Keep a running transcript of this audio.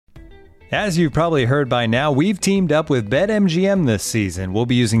As you've probably heard by now, we've teamed up with BetMGM this season. We'll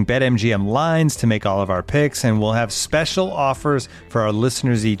be using BetMGM lines to make all of our picks, and we'll have special offers for our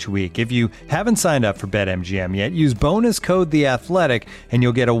listeners each week. If you haven't signed up for BetMGM yet, use bonus code The Athletic, and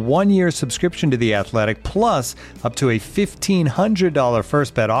you'll get a 1-year subscription to The Athletic, plus up to a $1,500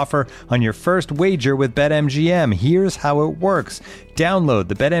 first bet offer on your first wager with BetMGM. Here's how it works. Download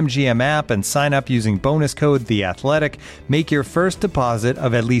the BetMGM app and sign up using bonus code The Athletic. Make your first deposit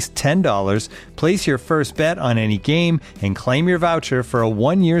of at least $10. Place your first bet on any game and claim your voucher for a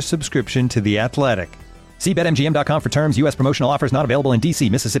 1-year subscription to The Athletic. See BetMGM.com for terms. U.S. promotional offers not available in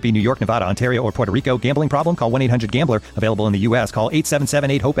D.C., Mississippi, New York, Nevada, Ontario, or Puerto Rico. Gambling problem? Call 1-800-GAMBLER. Available in the U.S. Call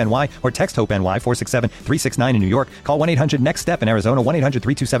 877-8-HOPE-NY or text HOPE-NY 467-369 in New York. Call 1-800-NEXT-STEP in Arizona.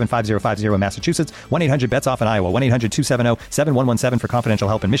 1-800-327-5050 in Massachusetts. 1-800-BETS-OFF in Iowa. 1-800-270-7117 for confidential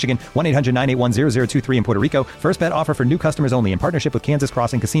help in Michigan. 1-800-981-0023 in Puerto Rico. First bet offer for new customers only in partnership with Kansas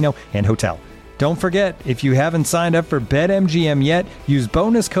Crossing Casino and Hotel. Don't forget, if you haven't signed up for BetMGM yet, use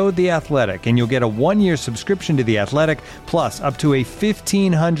bonus code The Athletic, and you'll get a 1-year subscription to The Athletic, plus up to a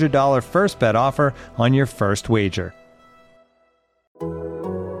 $1,500 first bet offer on your first wager.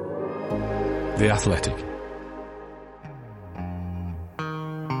 The Athletic.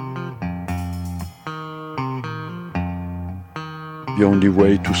 The only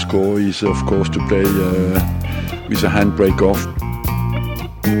way to score is, of course, to play with a handbrake off.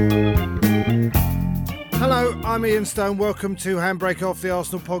 Hello, I'm Ian Stone. Welcome to Handbrake Off, the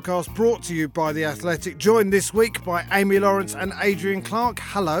Arsenal podcast, brought to you by The Athletic. Joined this week by Amy Lawrence and Adrian Clark.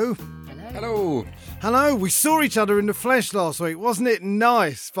 Hello. Hello. Hello. We saw each other in the flesh last week. Wasn't it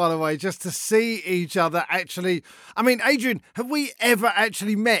nice, by the way, just to see each other actually? I mean, Adrian, have we ever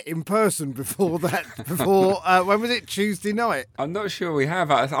actually met in person before that? When was it? Tuesday night? I'm not sure we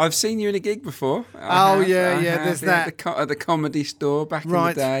have. I've seen you in a gig before. There's that. At the Comedy Store back in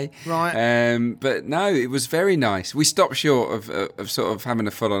the day. Right. But no, it was very nice. We stopped short of sort of having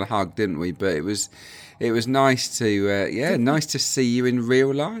a full-on hug, didn't we? But it was nice to nice to see you in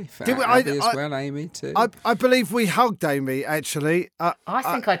real life. Abby as well, Amy too. I believe we hugged Amy actually. I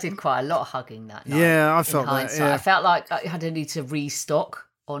think I did quite a lot of hugging that night. Yeah, I felt that. Yeah. I felt like I had a need to restock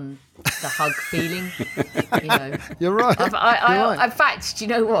on the hug feeling. You know, you're right. In fact, do you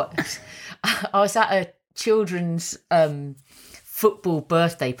know what? I was at a children's football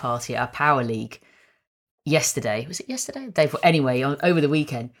birthday party at a Power League yesterday. Was it yesterday? Anyway, over the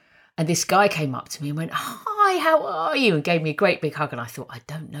weekend. And this guy came up to me and went, "Hi, how are you?" and gave me a great big hug. And I thought, I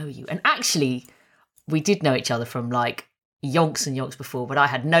don't know you. And actually, we did know each other from like yonks and yonks before, but I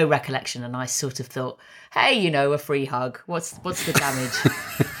had no recollection. And I sort of thought, hey, a free hug. What's the damage?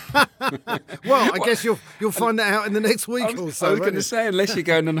 Well, I guess you'll find that out in the next week or so. I was going to say, unless you're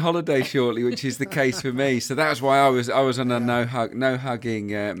going on holiday shortly, which is the case for me. So that's why I was on a no hugging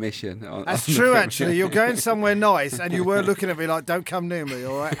mission. That's true, actually. You're going somewhere nice, and you were looking at me like, "Don't come near me."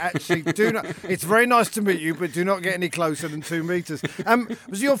 All right, actually, do not. It's very nice to meet you, but do not get any closer than 2 meters.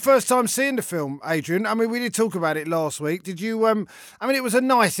 Was it your first time seeing the film, Adrian? I mean, we did talk about it last week. Did you? I mean, it was a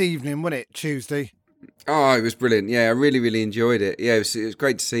nice evening, wasn't it? Tuesday. Oh, it was brilliant. Yeah, I really, really enjoyed it. Yeah, it was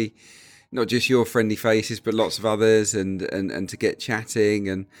great to see not just your friendly faces, but lots of others and to get chatting.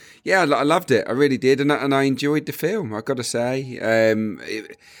 And yeah, I loved it. I really did. And I enjoyed the film, I've got to say.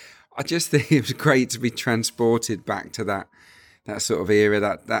 I just think it was great to be transported back to that sort of era,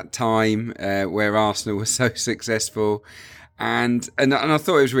 that time where Arsenal was so successful. And I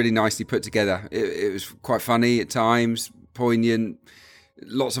thought it was really nicely put together. It was quite funny at times, poignant.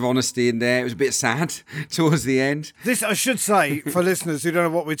 Lots of honesty in there. It was a bit sad towards the end. This, I should say, for listeners who don't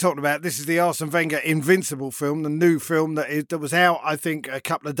know what we're talking about, this is the Arsene Wenger Invincible film, the new film that was out, I think, a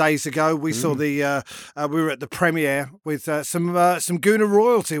couple of days ago. We saw we were at the premiere with some Gooner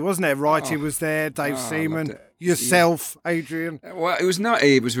royalty, wasn't it? Wrighty was there, Dave Seaman, yourself, Adrian. Well, it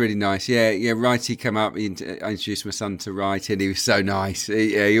was really nice. Yeah. Wrighty came up. I introduced my son to Wrighty, and he was so nice.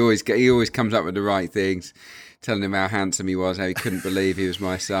 He always comes up with the right things. Telling him how handsome he was, how he couldn't believe he was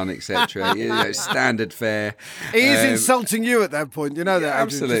my son, etc. Standard fare. He is insulting you at that point, you know that. Yeah,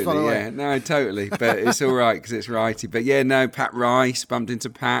 absolutely, yeah. No, totally. But it's all right because it's Wrighty. But yeah, no, Pat Rice, bumped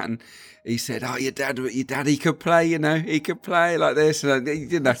into Pat and he said, "Oh, your dad, he could play, he could play like this." And he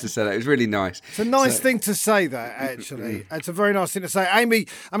didn't have to say that. It was really nice. It's a nice thing to say, that, actually. It's a very nice thing to say. Amy,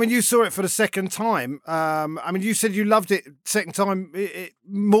 I mean, you saw it for the second time. I mean, you said you loved it second time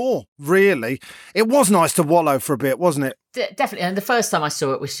more, really. It was nice to wallow for a bit, wasn't it? Definitely. And the first time I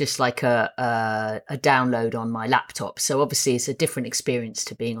saw it was just like a download on my laptop. So obviously it's a different experience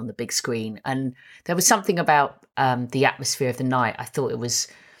to being on the big screen. And there was something about the atmosphere of the night. I thought it was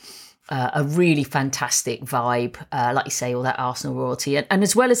a really fantastic vibe, like you say, all that Arsenal royalty, and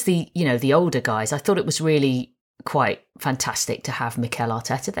as well as the older guys. I thought it was really quite fantastic to have Mikel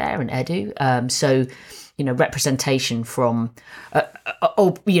Arteta there and Edu. So, representation from,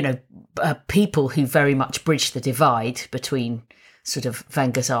 people who very much bridge the divide between sort of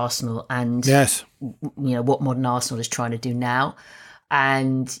Wenger's Arsenal and what modern Arsenal is trying to do now.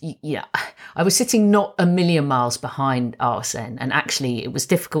 And, I was sitting not a million miles behind Arsene, and actually it was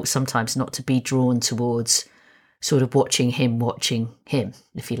difficult sometimes not to be drawn towards sort of watching him,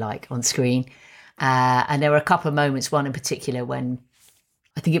 if you like, on screen. And there were a couple of moments, one in particular, when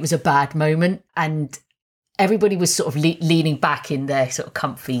I think it was a bad moment and everybody was sort of leaning back in their sort of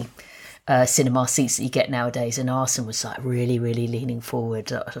comfy cinema seats that you get nowadays. And Arsene was like really, really leaning forward,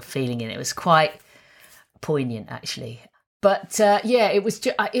 sort of feeling it. It was quite poignant, actually. But it was.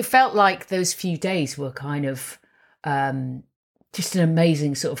 It felt like those few days were kind of just an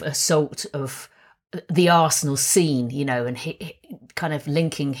amazing sort of assault of the Arsenal scene, and kind of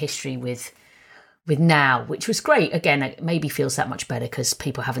linking history with now, which was great. Again, it maybe feels that much better because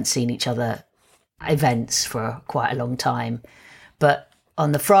people haven't seen each other events for quite a long time. But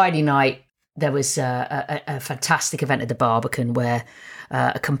on the Friday night, there was a fantastic event at the Barbican where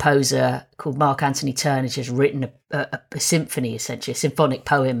a composer called Mark Anthony Turner has written a symphony, essentially, a symphonic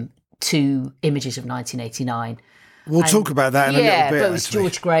poem to images of 1989. We'll talk about that in a little bit. But it was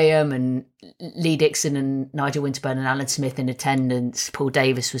George Graham and Lee Dixon and Nigel Winterburn and Alan Smith in attendance. Paul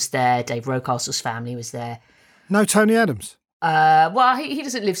Davis was there. Dave Rocastle's family was there. No Tony Adams? Well, he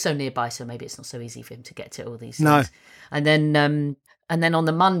doesn't live so nearby, so maybe it's not so easy for him to get to all these things. No. And then on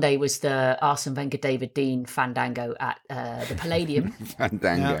the Monday was the Arsene Wenger David Dein Fandango at the Palladium.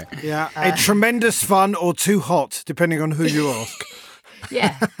 Fandango. Yeah. Tremendous fun or too hot, depending on who you ask.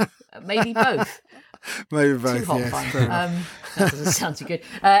 Yeah, maybe both. Maybe both, too hot yes. fun. That doesn't sound too good.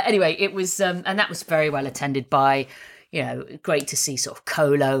 Anyway, it was, and that was very well attended by, great to see sort of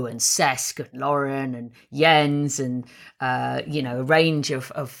Kolo and Cesc and Lauren and Jens and, a range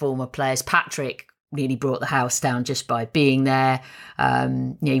of former players. Patrick nearly brought the house down just by being there.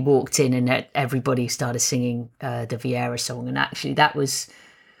 He walked in and everybody started singing the Vieira song. And actually that was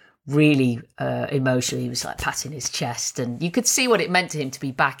really emotional. He was like patting his chest and you could see what it meant to him to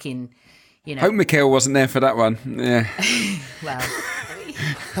be back in, Hope Mikel wasn't there for that one. Yeah. Well...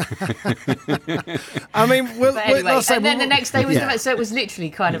 I mean, and then the next day was so it was literally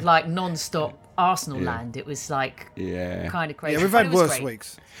kind of like non-stop Arsenal land. It was like kind of crazy. Yeah, we've had worse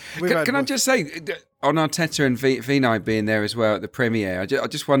weeks. Can I just say, on Arteta and Vinai being there as well at the premiere, I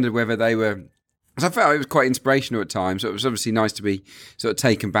just wondered whether they were. Because I felt it was quite inspirational at times. So it was obviously nice to be sort of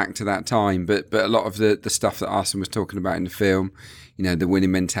taken back to that time. But a lot of the stuff that Arsene was talking about in the film, the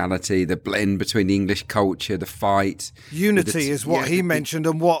winning mentality, the blend between the English culture, the fight, unity is what he mentioned,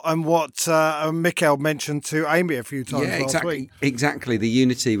 and what Mikel mentioned to Amy a few times last week. Exactly, the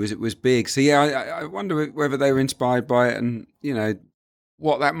unity was big. So I wonder whether they were inspired by it, and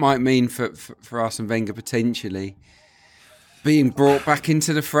what that might mean for Arsene Wenger potentially being brought back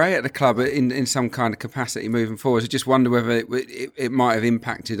into the fray at the club in some kind of capacity moving forward. I just wonder whether it might have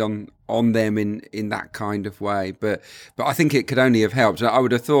impacted on them in that kind of way. But I think it could only have helped. I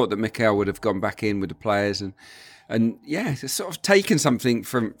would have thought that Mikel would have gone back in with the players and it's sort of taken something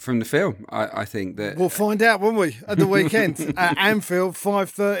from the film. I think that we'll find out, won't we, at the weekend at Anfield,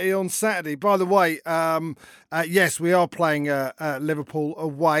 5:30 on Saturday. By the way, yes, we are playing Liverpool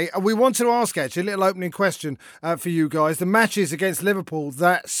away. We wanted to ask actually a little opening question for you guys. The matches against Liverpool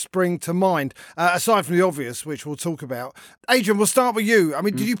that spring to mind, aside from the obvious, which we'll talk about. Adrian, we'll start with you. I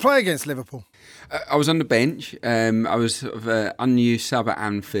mean, did you play against Liverpool? I was on the bench. I was sort of an unused sub at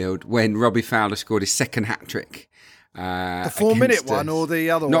Anfield when Robbie Fowler scored his second hat-trick. The 4-minute one or the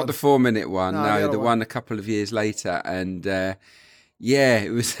other one? Not the 4-minute one, no, the one a couple of years later. And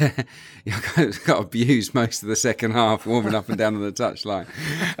it was, I got abused most of the second half, warming up and down on the touchline.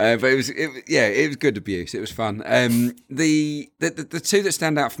 But it was good abuse. It was fun. The two that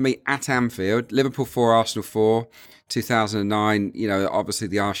stand out for me at Anfield, Liverpool 4, Arsenal 4, 2009, obviously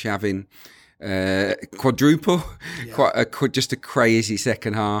the Arshavin quadruple, just a crazy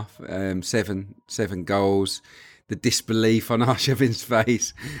second half, 7 goals. The disbelief on Arshavin's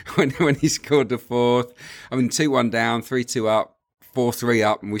face when he scored the fourth. I mean, 2-1 down, 3-2 up, 4-3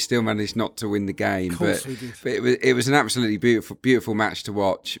 up, and we still managed not to win the game. But it was an absolutely beautiful match to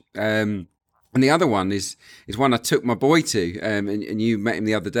watch. And the other one is one I took my boy to, and you met him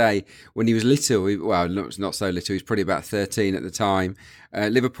the other day when he was little. Not so little. He was probably about 13 at the time.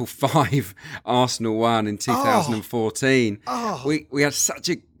 Liverpool 5, Arsenal 1 in 2014. We had such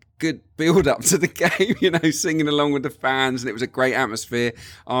a good build up to the game, you know, singing along with the fans, and it was a great atmosphere.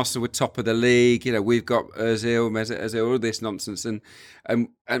 Arsenal were top of the league, you know, we've got Ozil, Mesut Ozil, all this nonsense, and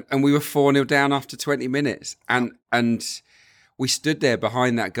we were 4-0 down after 20 minutes, and we stood there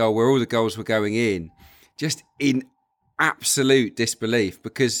behind that goal where all the goals were going in, just in absolute disbelief,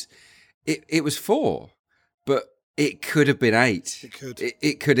 because it was 4, but it could have been 8.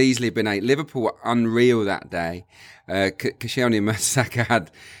 It could easily have been 8. Liverpool were unreal that day. Koscielny and Mertesacker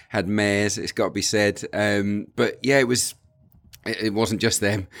had mares, it's got to be said. But yeah, it wasn't just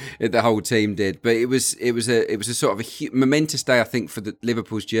them; the whole team did. But it was a sort of a momentous day, I think, for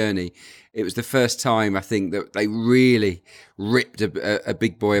Liverpool's journey. It was the first time, I think, that they really ripped a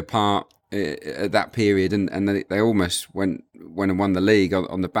big boy apart at that period, and they almost went and won the league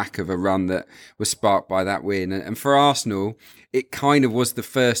on the back of a run that was sparked by that win. And for Arsenal, it kind of was the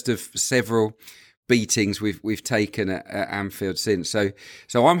first of several beatings we've taken at Anfield since. So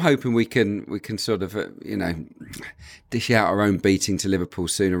I'm hoping we can sort of dish out our own beating to Liverpool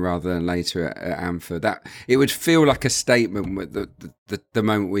sooner rather than later at Anfield. That it would feel like a statement with the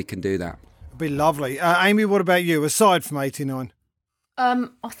moment we can do that. It'd be lovely. Amy, what about you? Aside from '89.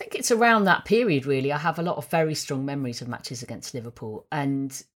 I think it's around that period, really. I have a lot of very strong memories of matches against Liverpool.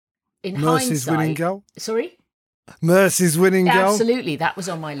 And in Mercy's hindsight... winning goal? Sorry? Mercy's winning goal? Absolutely. That was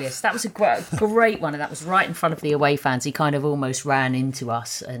on my list. That was a great one. And that was right in front of the away fans. He kind of almost ran into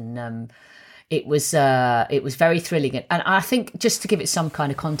us. And it was very thrilling. And I think, just to give it some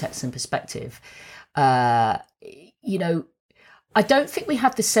kind of context and perspective, I don't think we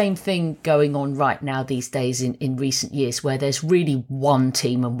have the same thing going on right now these days in recent years, where there's really one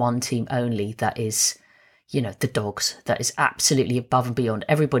team and one team only that is, the Dogs, that is absolutely above and beyond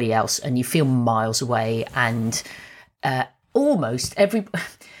everybody else, and you feel miles away. And almost every,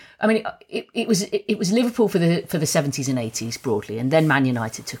 I mean, it was Liverpool for the 70s and 80s broadly, and then Man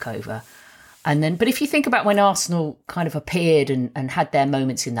United took over. And then, but if you think about when Arsenal kind of appeared and had their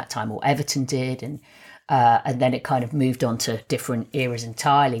moments in that time, or Everton did, and then it kind of moved on to different eras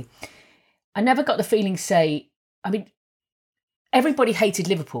entirely. I never got the feeling, everybody hated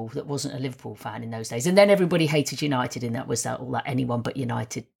Liverpool that wasn't a Liverpool fan in those days. And then everybody hated United, and that was all that anyone but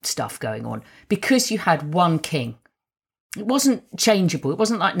United stuff going on. Because you had one king. It wasn't changeable. It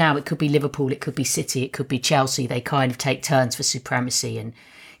wasn't like now it could be Liverpool, it could be City, it could be Chelsea. They kind of take turns for supremacy. And,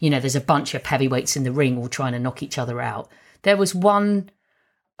 there's a bunch of heavyweights in the ring all trying to knock each other out. There was one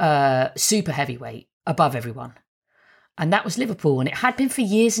super heavyweight above everyone, and that was Liverpool, and it had been for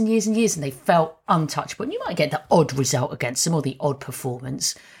years and years and years, and they felt untouchable. And you might get the odd result against them or the odd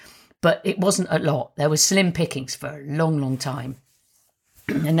performance, but it wasn't a lot. There was slim pickings for a long time.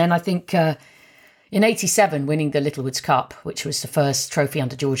 And then I think in '87 winning the Littlewoods Cup, which was the first trophy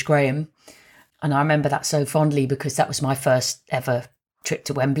under George Graham, and I remember that so fondly because that was my first ever trip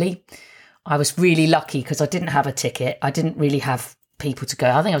to Wembley. I was really lucky because I didn't have a ticket. I didn't really have people to go.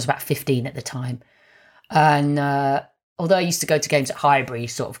 I think I was about 15 at the time. And although I used to go to games at Highbury,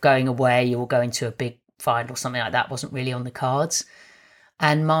 sort of going away or going to a big final or something like that wasn't really on the cards.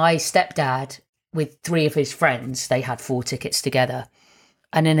 And my stepdad, with 3 of his friends, they had 4 tickets together.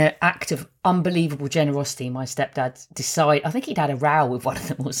 And in an act of unbelievable generosity, my stepdad decided, I think he'd had a row with one of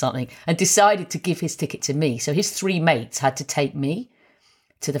them or something, and decided to give his ticket to me. So his 3 mates had to take me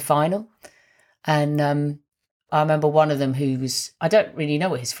to the final. And I remember one of them who was, I don't really know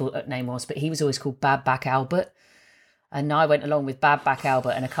what his full name was, but he was always called Bad Back Albert. And I went along with Bad Back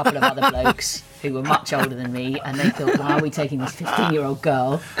Albert and a couple of other blokes who were much older than me. And they thought, why are we taking this 15-year-old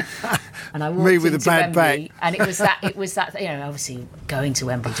girl? And I walked me with into a bad Wembley, back. and it was that, obviously going to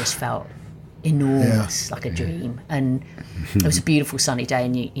Wembley just felt enormous, like a dream. And it was a beautiful sunny day.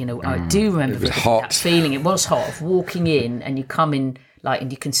 And, I do remember that feeling. It was hot, of walking in and you come in,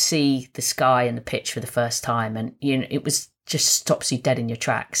 and you can see the sky and the pitch for the first time, and it was just stops you dead in your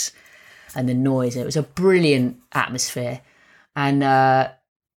tracks, and the noise. It was a brilliant atmosphere, and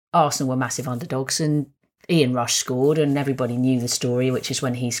Arsenal were massive underdogs, and Ian Rush scored, and everybody knew the story, which is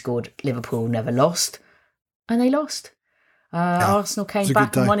when he scored, Liverpool never lost, and they lost. Arsenal came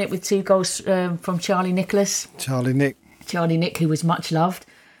back and won it with 2 goals from Charlie Nicholas. Charlie Nick, who was much loved.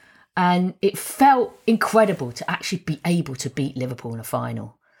 And it felt incredible to actually be able to beat Liverpool in a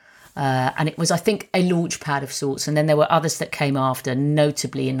final. And it was, I think, a launch pad of sorts. And then there were others that came after,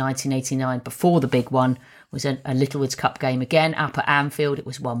 notably in 1989, before the big one, was a Littlewoods Cup game again, up at Anfield. It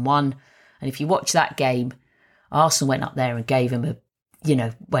was 1-1. And if you watch that game, Arsenal went up there and gave him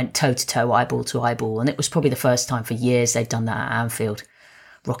went toe-to-toe, eyeball to eyeball. And it was probably the first time for years they'd done that at Anfield.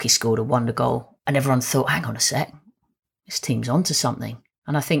 Rocky scored a wonder goal. And everyone thought, hang on a sec, this team's onto something.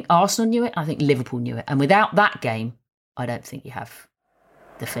 And I think Arsenal knew it. I think Liverpool knew it. And without that game, I don't think you have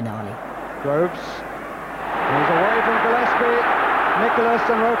the finale. Groves moves away from Gillespie. Nicholas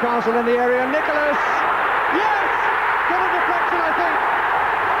and Rocastle in the area. Nicholas! Yes! Got a deflection, I think.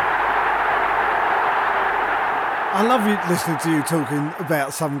 I love you listening to you talking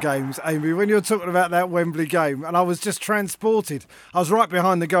about some games, Amy, when you're talking about that Wembley game, and I was just transported. I was right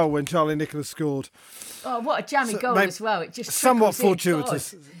behind the goal when Charlie Nicholas scored. Oh, what a jammy goal as well. It just somewhat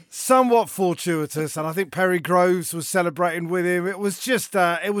fortuitous. Somewhat fortuitous, and I think Perry Groves was celebrating with him. It was just,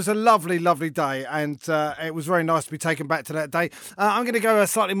 it was a lovely, lovely day, and it was very nice to be taken back to that day. I'm going to go a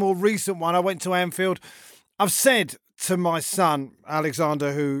slightly more recent one. I went to Anfield. I've said to my son,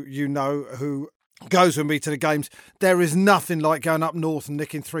 Alexander, who you know, who goes with me to the games, there is nothing like going up north and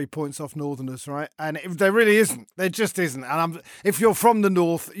nicking 3 points off Northerners, right? And there really isn't. There just isn't. And if you're from the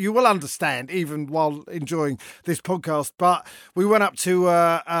north, you will understand, even while enjoying this podcast. But we went up to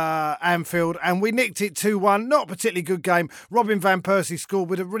Anfield and we nicked it 2-1. Not a particularly good game. Robin Van Persie scored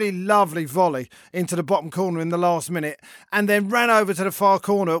with a really lovely volley into the bottom corner in the last minute, and then ran over to the far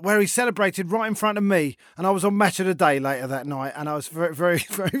corner where he celebrated right in front of me. And I was on Match of the Day later that night, and I was very, very,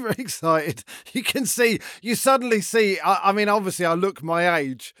 very, very excited. You suddenly see, I mean, obviously I look my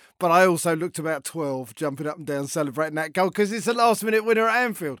age, but I also looked about 12, jumping up and down, celebrating that goal, because it's a last minute winner at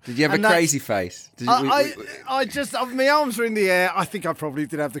Anfield. Did you have a crazy face? I just, my arms were in the air. I think I probably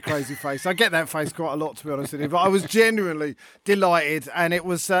did have the crazy face. I get that face quite a lot, to be honest with you, but I was genuinely delighted, and it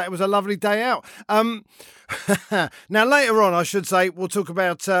was a lovely day out. Now, later on, I should say, we'll talk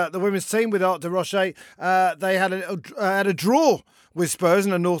about the women's team with Arc de Roche. They had a draw with Spurs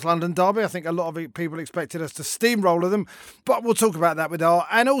in a North London derby. I think a lot of people expected us to steamroller them, but we'll talk about that with Art.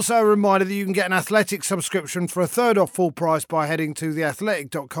 And also a reminder that you can get an Athletic subscription for a third off full price by heading to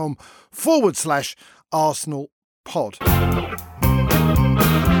theathletic.com/Arsenal pod.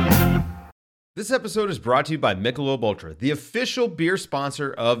 This episode is brought to you by Michelob Ultra, the official beer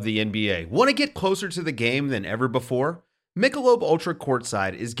sponsor of the NBA. Want to get closer to the game than ever before? Michelob Ultra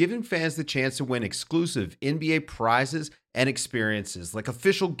Courtside is giving fans the chance to win exclusive NBA prizes and experiences like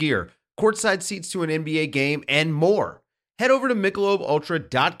official gear, courtside seats to an NBA game, and more. Head over to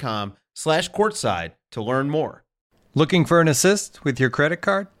MichelobUltra.com/courtside to learn more. Looking for an assist with your credit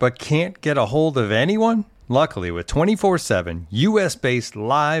card but can't get a hold of anyone? Luckily, with 24/7 US-based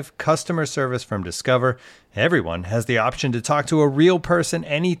live customer service from Discover, everyone has the option to talk to a real person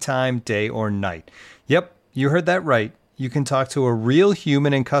anytime, day or night. Yep, you heard that right. You can talk to a real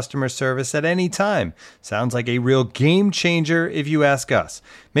human in customer service at any time. Sounds like a real game changer if you ask us.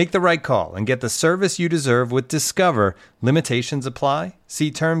 Make the right call and get the service you deserve with Discover. Limitations apply.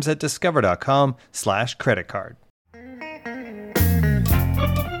 See terms at discover.com/creditcard.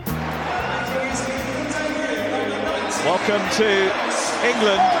 Welcome to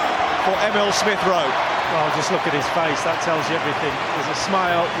England for Emil Smith Rowe. Oh, just look at his face. That tells you everything. There's a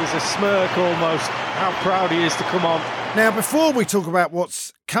smile. There's a smirk almost. How proud he is to come on. Now, before we talk about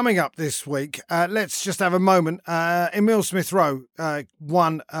what's coming up this week, let's just have a moment. Emil Smith Rowe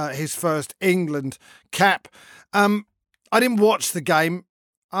won his first England cap. I didn't watch the game.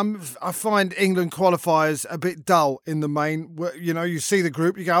 I find England qualifiers a bit dull in the main. You know, you see the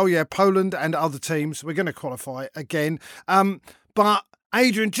group, you go, oh yeah, Poland and other teams, we're going to qualify again. But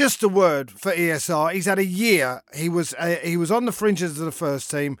Adrian, just a word for ESR. He's had a year. He was on the fringes of the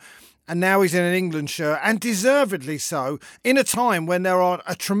first team, and now he's in an England shirt, and deservedly so, in a time when there are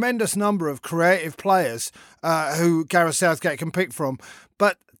a tremendous number of creative players who Gareth Southgate can pick from.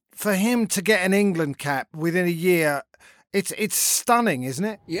 But for him to get an England cap within a year, it's stunning, isn't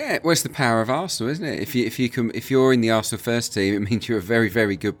it? Yeah, well, it's the power of Arsenal, isn't it? If you're in the Arsenal first team, it means you're a very,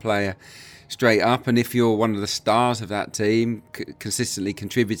 very good player straight up, and if you're one of the stars of that team, consistently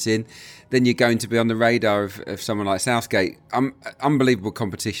contributing, then you're going to be on the radar of someone like Southgate. Unbelievable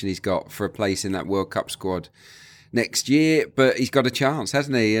competition he's got for a place in that World Cup squad next year, but he's got a chance,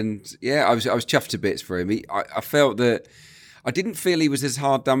 hasn't he? And yeah, I was chuffed to bits for him. I felt that I didn't feel he was as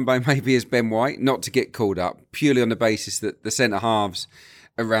hard done by maybe as Ben White, not to get called up, purely on the basis that the centre-halves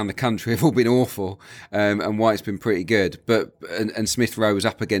around the country have all been awful, and White's been pretty good. But and Smith Rowe was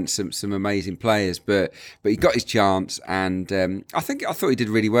up against some amazing players, but he got his chance, and I thought he did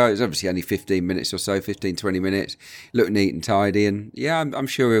really well. It was obviously only 15 minutes or so, 15-20 minutes. Looked neat and tidy, and yeah, I'm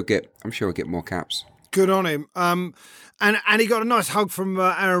sure he'll get more caps. Good on him. And he got a nice hug from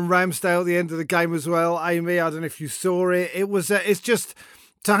Aaron Ramsdale at the end of the game as well. Amy, I don't know if you saw it. It's just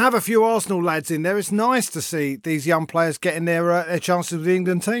to have a few Arsenal lads in there. It's nice to see these young players getting their chances with the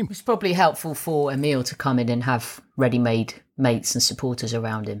England team. It's probably helpful for Emil to come in and have ready-made mates and supporters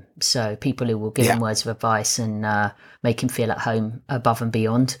around him. So people who will give him words of advice and make him feel at home above and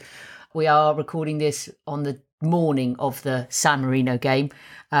beyond. We are recording this on the morning of the San Marino game.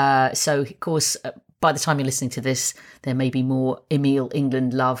 So, of course, by the time you're listening to this, there may be more Emil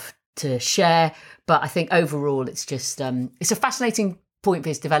England love to share. But I think overall, it's just it's a fascinating point for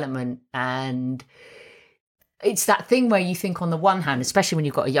his development. And it's that thing where you think on the one hand, especially when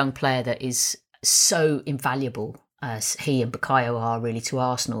you've got a young player that is so invaluable as he and Bukayo are really to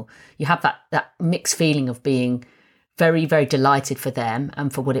Arsenal, you have that mixed feeling of being very, very delighted for them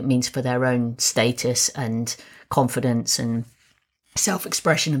and for what it means for their own status and confidence and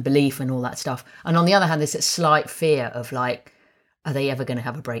self-expression and belief and all that stuff. And on the other hand, there's that slight fear of like, are they ever going to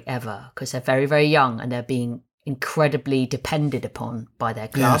have a break ever? Because they're very, very young and they're being incredibly depended upon by their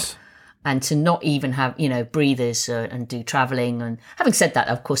club. Yes. And to not even have, breathers and do travelling. And having said that,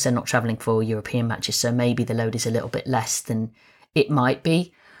 of course, they're not travelling for European matches. So maybe the load is a little bit less than it might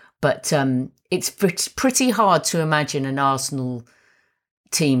be. But it's pretty hard to imagine an Arsenal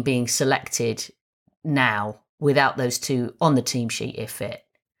team being selected now without those two on the team sheet if fit,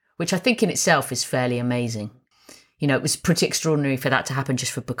 which I think in itself is fairly amazing. It was pretty extraordinary for that to happen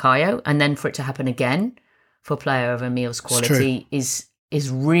just for Bukayo, and then for it to happen again for a player of Emil's quality is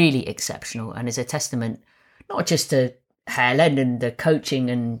really exceptional and is a testament not just to Haaland and the coaching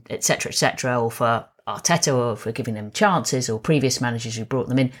and et cetera, or for Arteta or for giving them chances or previous managers who brought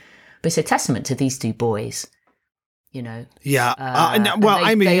them in, but it's a testament to these two boys, Yeah.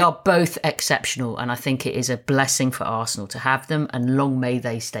 They are both exceptional, and I think it is a blessing for Arsenal to have them, and long may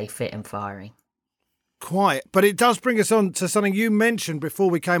they stay fit and firing. Quite. But it does bring us on to something you mentioned before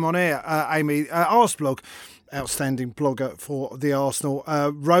we came on air, Amy. Arsblog, outstanding blogger for the Arsenal,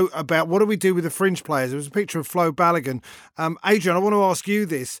 wrote about what do we do with the fringe players. There was a picture of Flo Balogun. Adrian, I want to ask you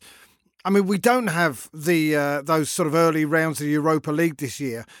this. I mean, we don't have the those sort of early rounds of the Europa League this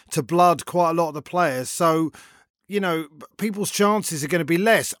year to blood quite a lot of the players. So, people's chances are going to be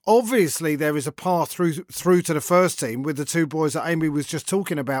less. Obviously, there is a path through to the first team with the two boys that Amy was just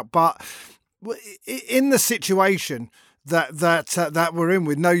talking about. But in the situation that we're in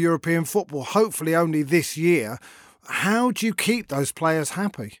with no European football, hopefully only this year, how do you keep those players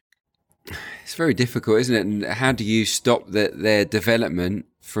happy? It's very difficult, isn't it? And how do you stop their development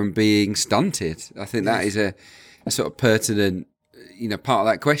from being stunted? I think that is a sort of pertinent, part of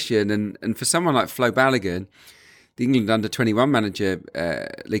that question. And for someone like Flo Balogun, the England under-21 manager,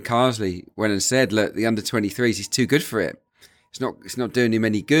 Lee Carsley, went and said, look, the under-23s, he's too good for it. It's not doing him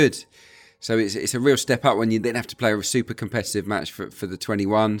any good. So it's a real step up when you then have to play a super competitive match for the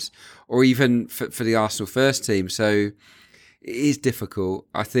 21s or even for the Arsenal first team. So it is difficult.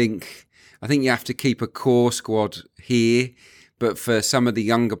 I think you have to keep a core squad here, but for some of the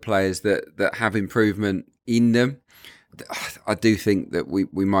younger players that have improvement in them, I do think that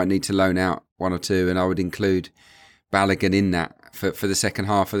we might need to loan out one or two, and I would include Balogun in that for the second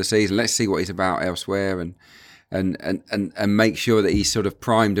half of the season. Let's see what he's about elsewhere and make sure that he's sort of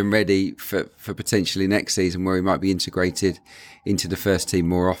primed and ready for potentially next season where he might be integrated into the first team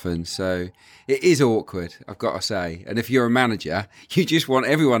more often. So it is awkward, I've got to say. And if you're a manager, you just want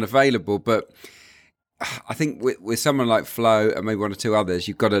everyone available. But I think with someone like Flo and maybe one or two others,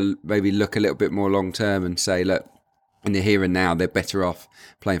 you've got to maybe look a little bit more long term and say, look, in the here and now, they're better off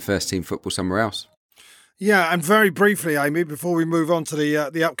playing first team football somewhere else. Yeah, and very briefly, Amy, before we move on to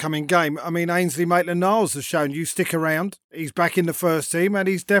the upcoming game, I mean, Ainsley Maitland-Niles has shown you stick around. He's back in the first team, and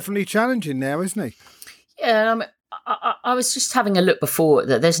he's definitely challenging now, isn't he? Yeah, I was just having a look before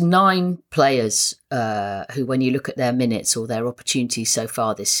that there's 9 players who, when you look at their minutes or their opportunities so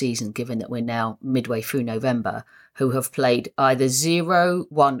far this season, given that we're now midway through November, who have played either 0,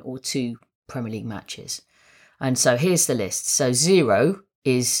 1 or 2 Premier League matches. And so here's the list. So 0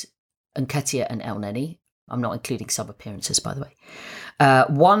 is Nketiah and Elneny. I'm not including sub-appearances, by the way.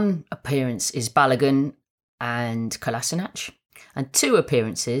 1 appearance is Balogun and Kolasinac. And 2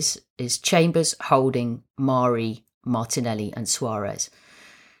 appearances is Chambers, Holding, Mari, Martinelli and Suarez.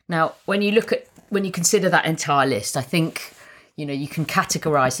 Now, when you consider that entire list, I think, you can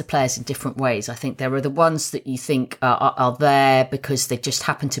categorise the players in different ways. I think there are the ones that you think are there because they just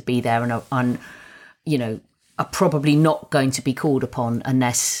happen to be there and are probably not going to be called upon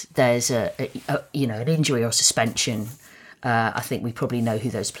unless there's an injury or suspension. I think we probably know who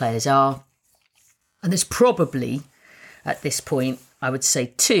those players are. And there's probably, at this point, I would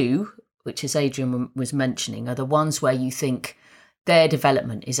say 2, which as Adrian was mentioning, are the ones where you think their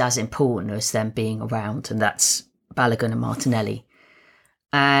development is as important as them being around, and that's Balogun and Martinelli.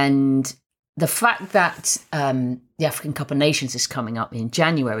 And the fact that the African Cup of Nations is coming up in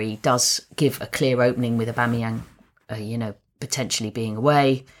January does give a clear opening with Aubameyang, potentially being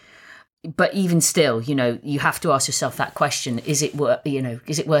away. but even still, you have to ask yourself that question: is it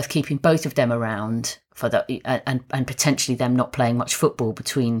worth keeping both of them around for that, and potentially them not playing much football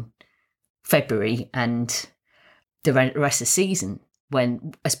between February and the rest of the season,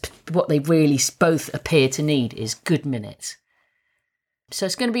 when what they really both appear to need is good minutes. So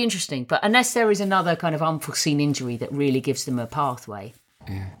it's going to be interesting, but unless there is another kind of unforeseen injury that really gives them a pathway.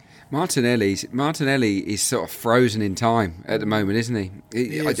 Yeah. Martinelli is sort of frozen in time at the moment, isn't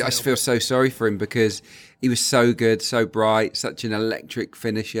he? I just feel so sorry for him, because he was so good, so bright, such an electric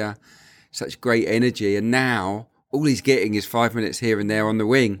finisher, such great energy, and now all he's getting is 5 minutes here and there on the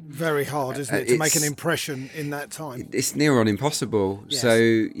wing. Very hard, isn't it, to make an impression in that time? It's near on impossible. Yes.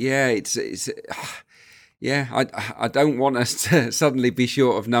 So I don't want us to suddenly be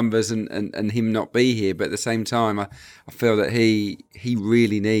short of numbers and him not be here, but at the same time, I feel that he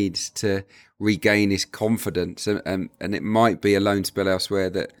really needs to regain his confidence, and it might be a loan spell elsewhere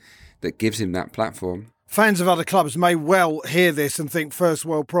that gives him that platform. Fans of other clubs may well hear this and think first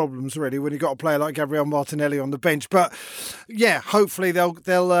world problems, really, when you've got a player like Gabriel Martinelli on the bench. But yeah, hopefully they'll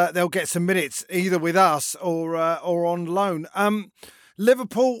get some minutes either with us or on loan.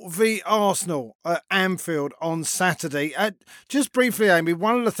 Liverpool v Arsenal at Anfield on Saturday. Just briefly, Amy,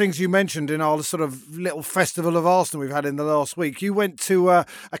 one of the things you mentioned in our sort of little festival of Arsenal we've had in the last week, you went to a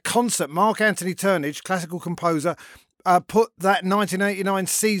concert. Mark Anthony Turnage, classical composer, put that 1989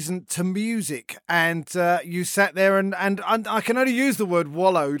 season to music, and you sat there and I can only use the word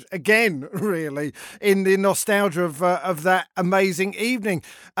wallowed again, really, in the nostalgia of that amazing evening.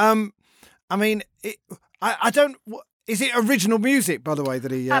 Is it original music, by the way,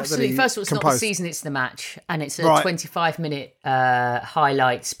 that he absolutely? That he First of all, it's composed? not the season; it's the match, and it's a 25-minute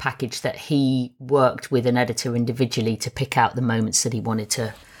highlights package that he worked with an editor individually to pick out the moments that he wanted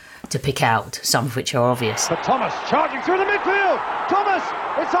to pick out, some of which are obvious. But Thomas charging through the midfield. Thomas,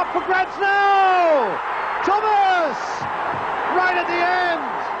 it's up for grabs now. Thomas, right at the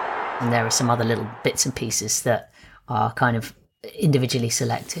end. And there are some other little bits and pieces that are kind of individually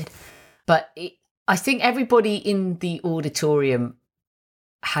selected. But I think everybody in the auditorium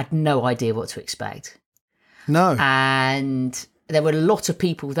had no idea what to expect. No. And there were a lot of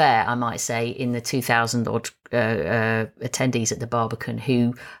people there, I might say, in the 2,000 odd attendees at the Barbican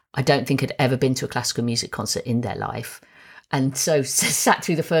who I don't think had ever been to a classical music concert in their life. And so sat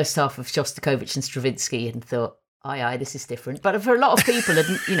through the first half of Shostakovich and Stravinsky and thought, aye, this is different. But for a lot of people had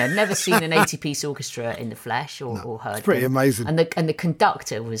never seen an 80-piece orchestra in the flesh or heard. It's pretty amazing. And the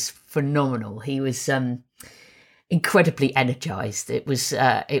conductor was phenomenal. He was incredibly energised. It was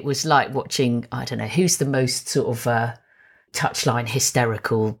like watching, I don't know, who's the most sort of touchline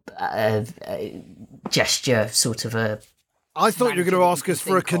hysterical gesture sort of a... I thought you were going to ask us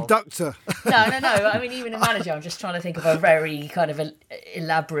for a conductor. No. I mean, even a manager. I'm just trying to think of a very kind of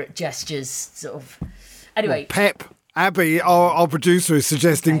elaborate gestures sort of... Anyway. Well, Pep. Abby, our producer, is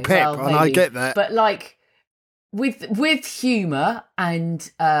suggesting Pep, well, and I get that. But like with humour and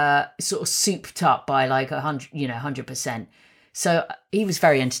sort of souped up by like 100%. So he was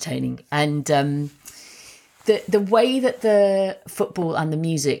very entertaining. And the way that the football and the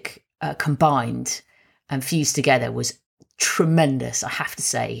music combined and fused together was tremendous, I have to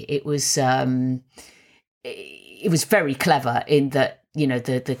say. It was very clever in that,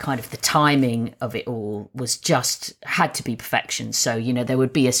 the kind of the timing of it all was just had to be perfection. So, there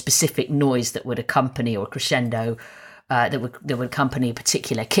would be a specific noise that would accompany, or crescendo that would accompany a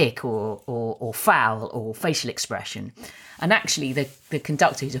particular kick or foul or facial expression. And actually the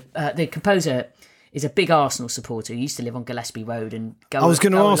conductor, the composer, is a big Arsenal supporter. He used to live on Gillespie Road and go a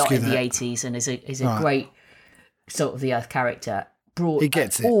lot in the 80s, and is a great salt of the earth character. Brought an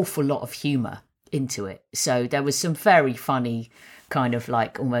awful lot of humour into it. So there was some very funny kind of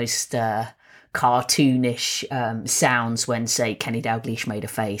like almost cartoonish sounds when, say, Kenny Dalglish made a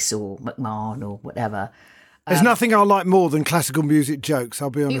face, or McMahon or whatever. There's nothing I like more than classical music jokes, I'll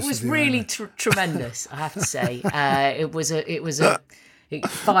be honest with you. It was really tremendous, I have to say. It was a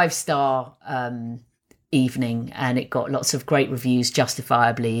 5-star evening, and it got lots of great reviews,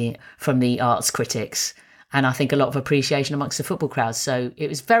 justifiably, from the arts critics. And I think a lot of appreciation amongst the football crowds. So it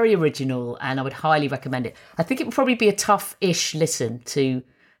was very original, and I would highly recommend it. I think it would probably be a tough-ish listen to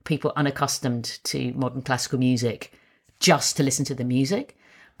people unaccustomed to modern classical music, just to listen to the music.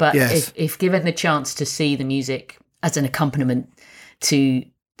 But yes, if given the chance to see the music as an accompaniment to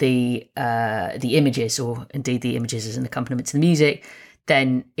the images, or indeed the images as an accompaniment to the music,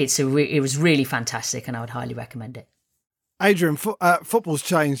 then it was really fantastic, and I would highly recommend it. Adrian, football's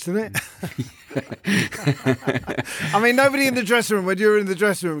changed, hasn't it? I mean, nobody in the dressing room, when you're in the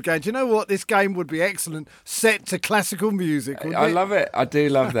dressing room, going, do you know what? This game would be excellent set to classical music. I love it. I do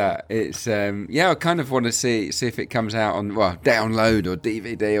love that. It's I kind of want to see if it comes out on download or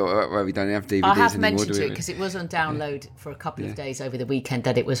DVD or we don't have DVDs I have anymore, mentioned it because it was on download for a couple of days over the weekend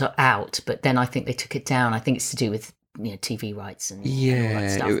that it was out, but then I think they took it down. I think it's to do with TV rights and all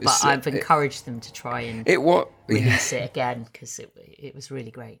that stuff. But I've encouraged them to try and release it again because it was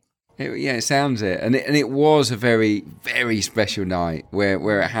really great. It sounds it, and it was a very, very special night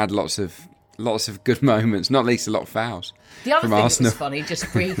where it had lots of good moments, not least a lot of fouls. The other from thing Arsenal. that was funny,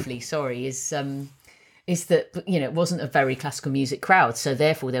 just briefly, sorry, is that it wasn't a very classical music crowd, so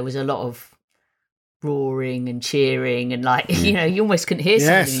therefore there was a lot of roaring and cheering and you almost couldn't hear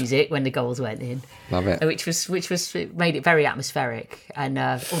some of the music when the goals went in. Love it. Which made it very atmospheric. And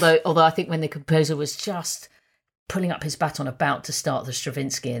although I think when the composer was just pulling up his baton about to start the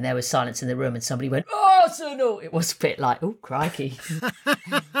Stravinsky and there was silence in the room and somebody went, Arsenal, it was a bit like, oh, crikey.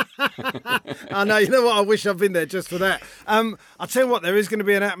 I know, you know what, I wish I'd been there just for that. I'll tell you what, there is going to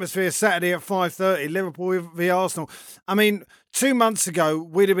be an atmosphere Saturday at 5:30, Liverpool v Arsenal. I mean, 2 months ago,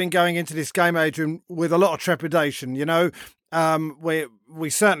 we'd have been going into this game, Adrian, with a lot of trepidation, we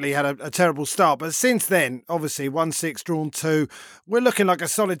certainly had a terrible start, but since then, obviously, 1-6, drawn 2, we're looking like a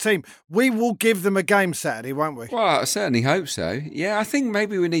solid team. We will give them a game Saturday, won't we? Well, I certainly hope so. Yeah, I think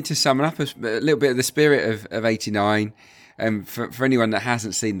maybe we need to summon up a little bit of the spirit of 89. And for anyone that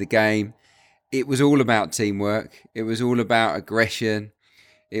hasn't seen the game, it was all about teamwork. It was all about aggression.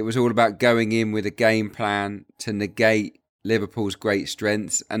 It was all about going in with a game plan to negate Liverpool's great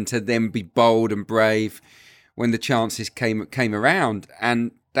strengths and to then be bold and brave when the chances came around.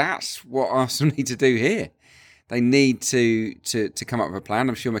 And that's what Arsenal need to do here. They need to come up with a plan.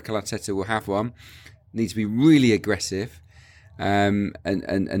 I'm sure Mikel Arteta will have one. Need to be really aggressive and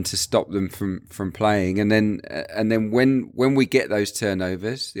to stop them from playing. And then when we get those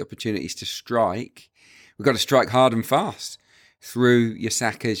turnovers, the opportunities to strike, we've got to strike hard and fast through your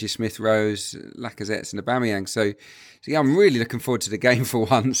Sakas, your Smith Rowes, Lacazettes and Aubameyang. So yeah, I'm really looking forward to the game for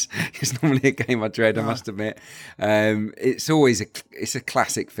once. It's normally a game I dread, I must admit. It's always a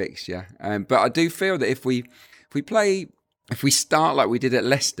classic fixture. But I do feel that if we start like we did at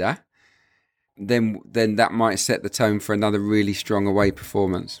Leicester, then that might set the tone for another really strong away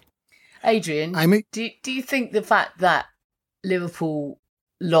performance. Adrian, Amy? do you think the fact that Liverpool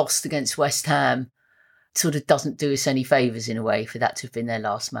lost against West Ham sort of doesn't do us any favours in a way for that to have been their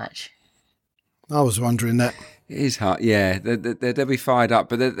last match? I was wondering that. It is hard, yeah. They'll be fired up,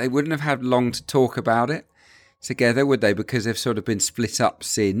 but they wouldn't have had long to talk about it together, would they? Because they've sort of been split up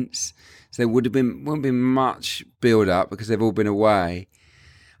since. So there wouldn't have been much build-up because they've all been away.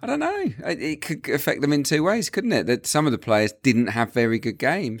 I don't know. It could affect them in two ways, couldn't it? That some of the players didn't have very good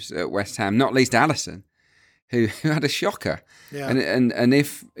games at West Ham, not least Alisson, who had a shocker. Yeah. And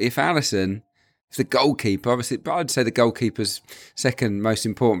if Alisson, if the goalkeeper, obviously, but I'd say the goalkeeper's second most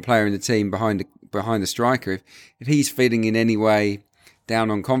important player in the team behind the striker, if he's feeling in any way down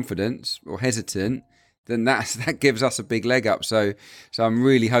on confidence or hesitant, then that gives us a big leg up. So I'm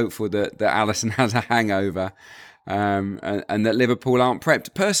really hopeful that Alisson has a hangover. And that Liverpool aren't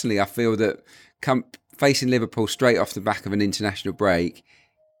prepped. Personally, I feel that facing Liverpool straight off the back of an international break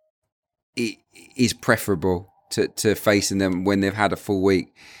it is preferable to facing them when they've had a full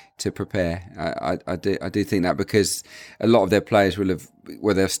week to prepare. I do think that, because a lot of their players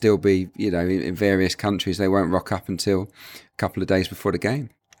they'll still be in various countries. They won't rock up until a couple of days before the game.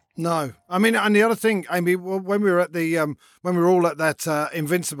 No, I mean, and the other thing, Amy, when we were at the when we were all at that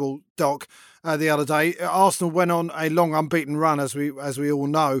Invincible doc the other day, Arsenal went on a long unbeaten run, as we all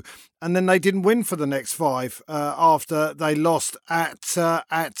know, and then they didn't win for the next 5 after they lost at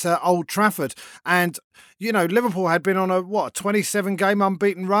Old Trafford. And Liverpool had been on a 27-game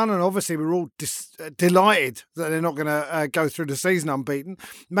unbeaten run, and obviously we're all delighted that they're not going to go through the season unbeaten.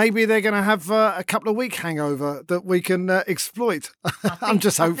 Maybe they're going to have a couple of week hangover that we can exploit. I'm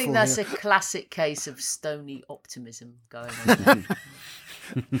just hopeful. I think that's a classic case of stony optimism going on.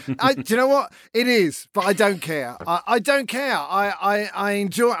 Do you know what it is? But I don't care. I don't care.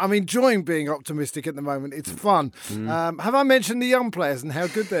 I'm enjoying being optimistic at the moment. It's fun. Have I mentioned the young players and how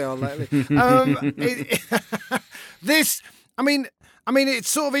good they are lately? I mean, it's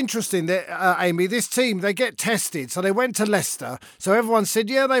sort of interesting that, Amy, this team, they get tested. So they went to Leicester. So everyone said,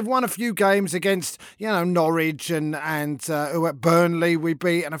 yeah, they've won a few games against, Norwich and who at Burnley we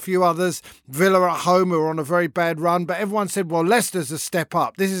beat, and a few others. Villa at home, who are on a very bad run. But everyone said, well, Leicester's a step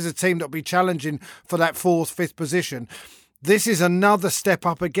up. This is a team that'll be challenging for that 4th, 5th position. This is another step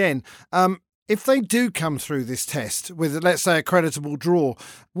up again. If they do come through this test with, let's say, a creditable draw,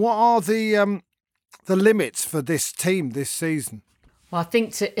 what are the limits for this team this season? Well, I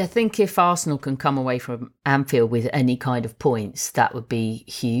think if Arsenal can come away from Anfield with any kind of points, that would be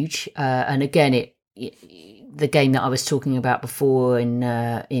huge. And again, the game that I was talking about before in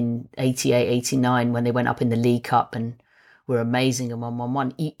 88, 89, when they went up in the League Cup and were amazing and won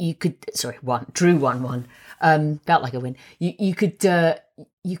 1-1. Drew 1-1. Felt like a win.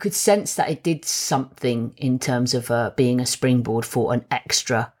 You could sense that it did something in terms of being a springboard for an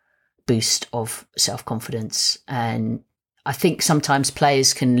extra boost of self-confidence. And I think sometimes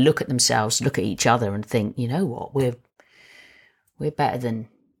players can look at themselves, look at each other, and think, you know what, we're better than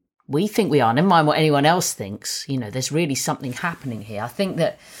we think we are. Never mind what anyone else thinks. You know, there's really something happening here. I think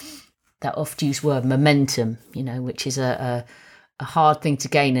that oft-used word momentum, you know, which is a hard thing to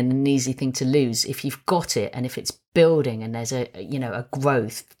gain and an easy thing to lose. If you've got it and if it's building and there's a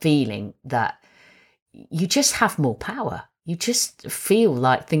growth feeling, that you just have more power. You just feel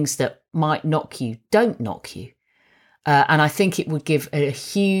like things that might knock you don't knock you. And I think it would give a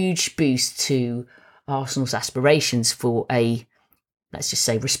huge boost to Arsenal's aspirations for a, let's just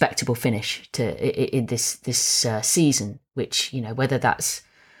say, respectable finish in this season, which, you know, whether that's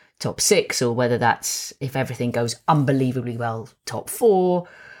top 6 or whether that's, if everything goes unbelievably well, top 4.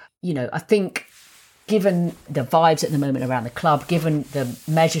 You know, I think given the vibes at the moment around the club, given the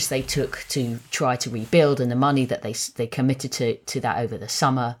measures they took to try to rebuild and the money that they committed to that over the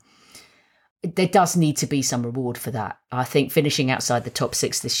summer, there does need to be some reward for that. I think finishing outside the top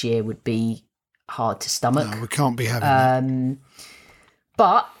 6 this year would be hard to stomach. No, we can't be having that.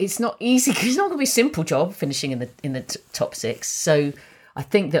 But it's not easy, because it's not going to be a simple job finishing in the top 6. So I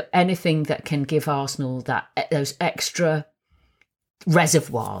think that anything that can give Arsenal those extra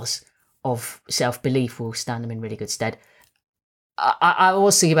reservoirs of self-belief will stand them in really good stead. I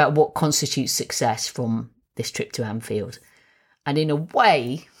was thinking about what constitutes success from this trip to Anfield. And in a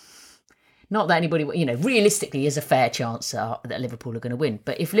way, not that anybody, you know, realistically is a fair chance that Liverpool are going to win.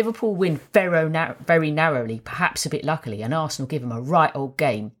 But if Liverpool win very narrowly, perhaps a bit luckily, and Arsenal give them a right old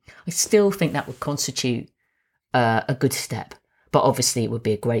game, I still think that would constitute a good step. But obviously, it would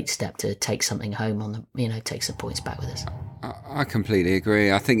be a great step to take something home take some points back with us. I completely agree.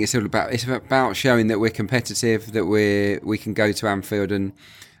 I think it's about showing that we're competitive, that we can go to Anfield and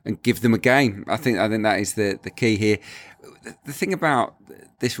give them a game. I think that is the key here. The thing about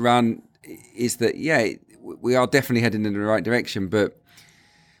this run is that, we are definitely heading in the right direction. But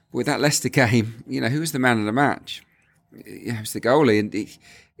with that Leicester game, you know, who was the man of the match? It was the goalie, and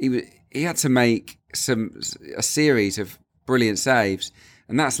he had to make a series of brilliant saves,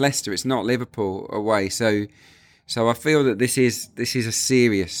 and that's Leicester. It's not Liverpool away. So I feel that this is a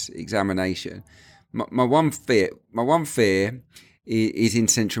serious examination. My one fear is in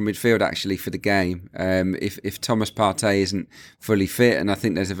central midfield, actually, for the game. If Thomas Partey isn't fully fit, and I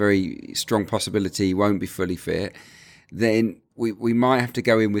think there's a very strong possibility he won't be fully fit, then we might have to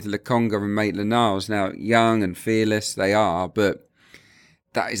go in with Lokonga and Maitland-Niles. Now, young and fearless they are, but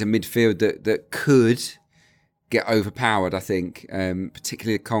that is a midfield that could get overpowered, I think,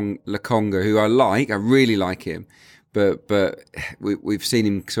 particularly Lokonga, who I really like him, but we've seen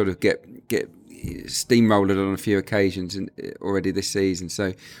him sort of get steamrolled on a few occasions already this season.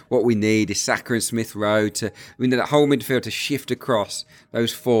 So what we need is Saka and Smith Rowe that whole midfield to shift across,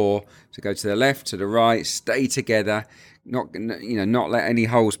 those 4 to go to the left, to the right, stay together, not let any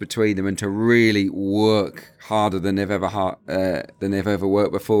holes between them, and to really work harder than they've ever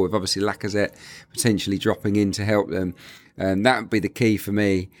worked before. With obviously Lacazette potentially dropping in to help them, and that would be the key for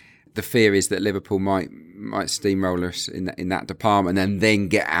me. The fear is that Liverpool might steamroll us in that department, and then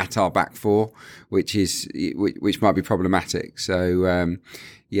get at our back 4, which might be problematic. So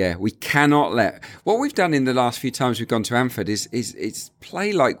we cannot let what we've done in the last few times we've gone to Anfield is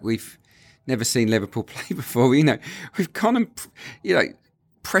play like we've never seen Liverpool play before. You know, we've gone and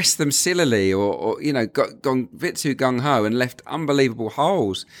pressed them sillily, or gone a bit too gung ho and left unbelievable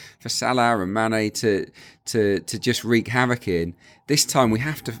holes for Salah and Mane to just wreak havoc in. This time we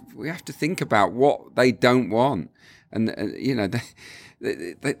have to think about what they don't want, and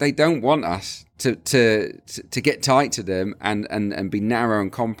they don't want us to get tight to them and be narrow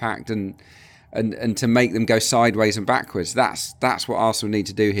and compact and to make them go sideways and backwards. That's what Arsenal need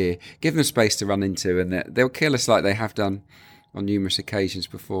to do here. Give them space to run into, and they'll kill us like they have done on numerous occasions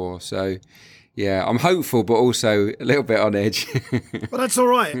before. So, yeah, I'm hopeful, but also a little bit on edge. Well, that's all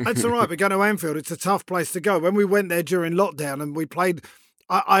right. That's all right. We're going to Anfield. It's a tough place to go. When we went there during lockdown and we played,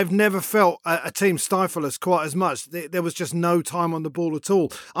 I've never felt a team stifle us quite as much. There was just no time on the ball at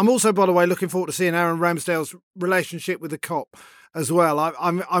all. I'm also, by the way, looking forward to seeing Aaron Ramsdale's relationship with the Kop. as well.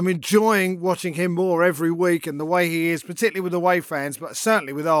 I'm enjoying watching him more every week, and the way he is, particularly with away fans, but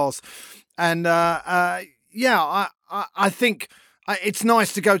certainly with ours. And I think it's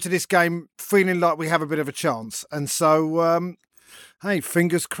nice to go to this game feeling like we have a bit of a chance. And so, hey,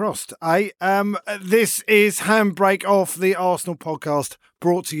 fingers crossed. This is Handbrake Off, the Arsenal podcast,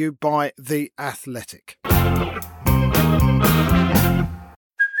 brought to you by The Athletic.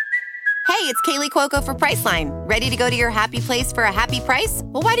 Hey, it's Kaylee Cuoco for Priceline. Ready to go to your happy place for a happy price?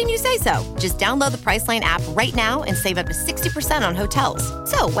 Well, why didn't you say so? Just download the Priceline app right now and save up to 60% on hotels.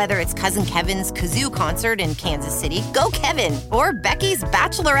 So whether it's Cousin Kevin's Kazoo Concert in Kansas City, go Kevin, or Becky's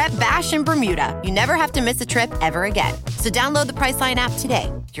Bachelorette Bash in Bermuda, you never have to miss a trip ever again. So download the Priceline app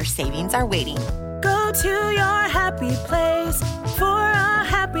today. Your savings are waiting. Go to your happy place for a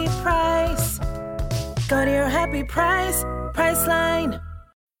happy price. Go to your happy price, Priceline.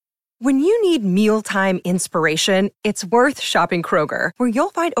 When you need mealtime inspiration, it's worth shopping Kroger, where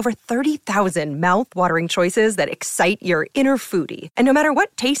you'll find over 30,000 mouth-watering choices that excite your inner foodie. And no matter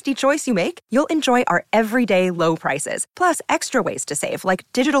what tasty choice you make, you'll enjoy our everyday low prices, plus extra ways to save, like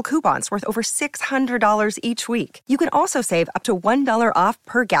digital coupons worth over $600 each week. You can also save up to $1 off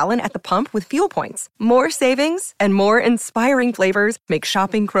per gallon at the pump with fuel points. More savings and more inspiring flavors make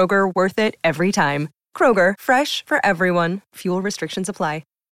shopping Kroger worth it every time. Kroger, fresh for everyone. Fuel restrictions apply.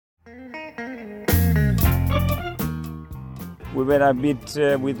 We were a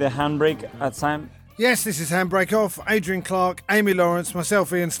bit with the handbrake at time. Yes, this is Handbrake Off. Adrian Clark, Amy Lawrence,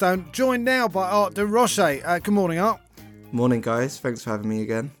 myself, Ian Stone, joined now by Art de Rocher. Good morning, Art. Morning, guys. Thanks for having me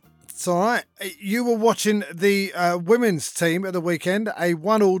again. It's all right. You were watching the women's team at the weekend, a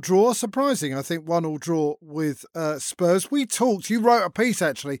 1-1 draw. Surprising, I think, 1-1 draw with Spurs. You wrote a piece,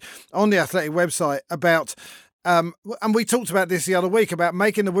 actually, on the Athletic website about... and we talked about this the other week, about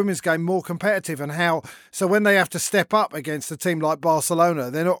making the women's game more competitive and how, so when they have to step up against a team like Barcelona,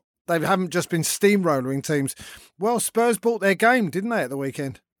 they haven't just been steamrolling teams. Well, Spurs bought their game, didn't they, at the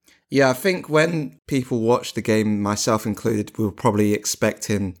weekend? Yeah, I think when people watched the game, myself included, we were probably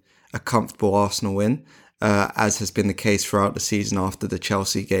expecting a comfortable Arsenal win, as has been the case throughout the season after the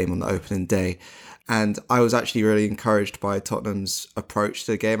Chelsea game on the opening day. And I was actually really encouraged by Tottenham's approach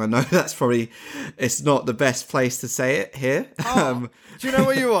to the game. I know it's not the best place to say it here. Do you know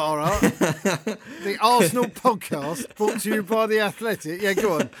where you are, right? The Arsenal podcast brought to you by The Athletic. Yeah,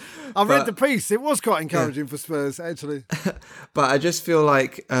 go on. I read the piece. It was quite encouraging for Spurs, actually. But I just feel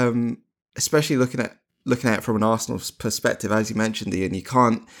like, especially looking at it from an Arsenal perspective, as you mentioned, Ian, you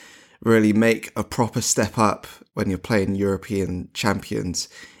can't really make a proper step up when you're playing European champions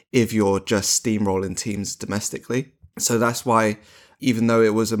if you're just steamrolling teams domestically. So that's why, even though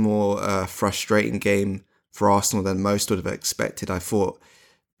it was a more frustrating game for Arsenal than most would have expected, I thought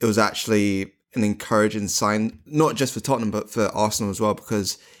it was actually an encouraging sign, not just for Tottenham, but for Arsenal as well,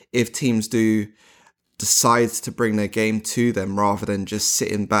 because if teams do decide to bring their game to them rather than just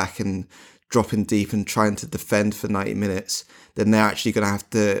sitting back and dropping deep and trying to defend for 90 minutes, then they're actually going to have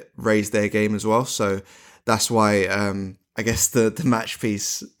to raise their game as well. So that's why... I guess the match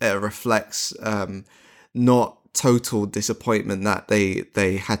piece reflects not total disappointment that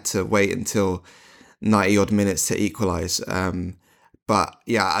they had to wait until 90 odd minutes to equalise. But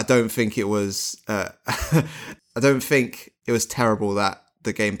yeah, I don't think it was. I don't think it was terrible that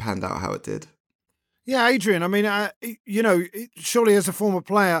the game panned out how it did. Yeah, Adrian, I mean, surely as a former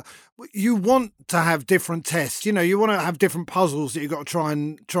player, you want to have different tests. You want to have different puzzles that you've got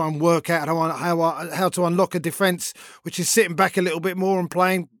to try and work out how to unlock a defence, which is sitting back a little bit more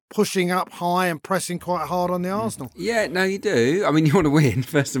and pushing up high and pressing quite hard on the Arsenal. Yeah, no, you do. I mean, you want to win,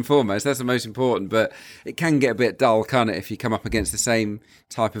 first and foremost. That's the most important. But it can get a bit dull, can't it, if you come up against the same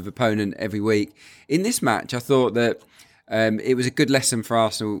type of opponent every week. In this match, I thought that it was a good lesson for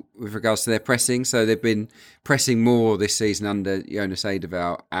Arsenal with regards to their pressing. So they've been pressing more this season under Jonas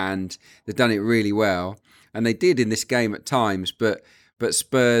Eidevall, and they've done it really well. And they did in this game at times, but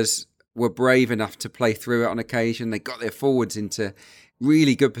Spurs were brave enough to play through it on occasion. They got their forwards into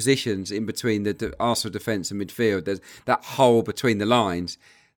really good positions in between the Arsenal defence and midfield. There's that hole between the lines.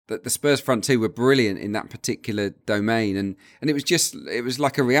 The Spurs front two were brilliant in that particular domain, and it was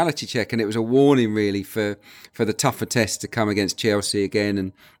like a reality check, and it was a warning really for the tougher tests to come against Chelsea again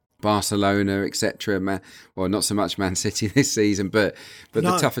and Barcelona, etc. Well, not so much Man City this season, but the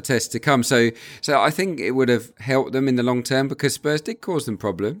tougher tests to come. So I think it would have helped them in the long term, because Spurs did cause them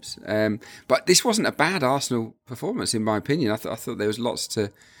problems. But this wasn't a bad Arsenal performance, in my opinion. I thought there was lots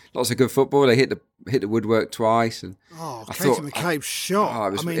to lots of good football. They hit the woodwork twice, and Katie McCabe's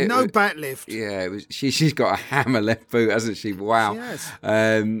shot. No back lift. Yeah, it was. She's got a hammer left boot, hasn't she? Wow. Yes.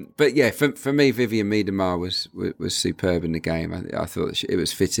 But yeah, for me, Vivianne Miedema was superb in the game. I thought that it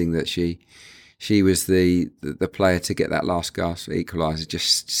was fitting that she was the player to get that last gasp equaliser.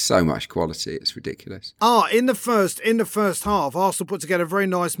 Just so much quality, it's ridiculous. In the first half, Arsenal put together a very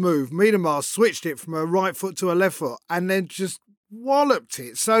nice move. Miedema switched it from her right foot to her left foot, and then just walloped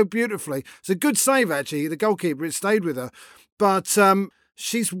it so beautifully. It's a good save, actually. The goalkeeper, it stayed with her. But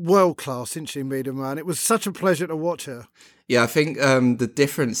she's world-class, isn't she, Miedema? And it was such a pleasure to watch her. Yeah, I think the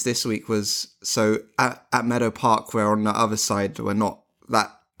difference this week was, so at Meadow Park, we're on the other side, we're not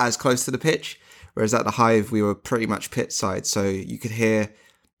that as close to the pitch, whereas at the Hive, we were pretty much pit side. So you could hear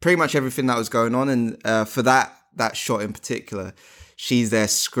pretty much everything that was going on. And for that shot in particular, she's there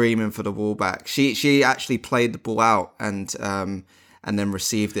screaming for the ball back. She actually played the ball out and then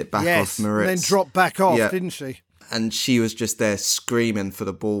received it back off Moritz. And then dropped back off, didn't she? And she was just there screaming for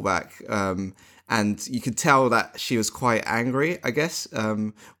the ball back. And you could tell that she was quite angry, I guess,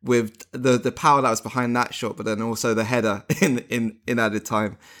 with the power that was behind that shot, but then also the header in added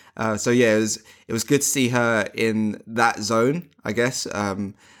time. So yeah, it was good to see her in that zone, I guess.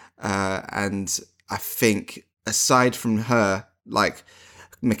 And I think aside from her, like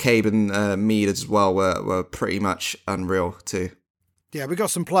McCabe and Mead as well were pretty much unreal too. Yeah, we got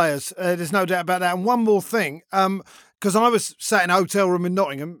some players. There's no doubt about that. And one more thing, because I was sat in a hotel room in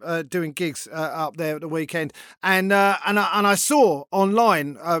Nottingham doing gigs up there at the weekend, and I saw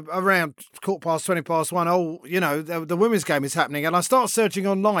online around 1:15, the women's game is happening, and I start searching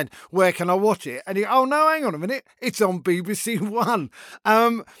online, where can I watch it? And hang on a minute, it's on BBC One.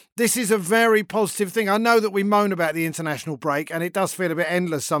 This is a very positive thing. I know that we moan about the international break, and it does feel a bit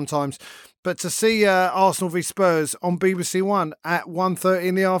endless sometimes. But to see Arsenal v Spurs on BBC One at 1:30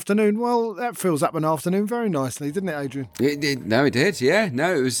 in the afternoon, well, that fills up an afternoon very nicely, didn't it, Adrian? It did. No, it did. Yeah,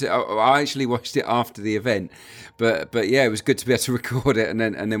 no, it was. I actually watched it after the event, but yeah, it was good to be able to record it and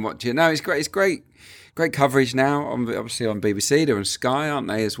then watch it. No, it's great. It's great coverage now. Obviously on BBC, they're on Sky, aren't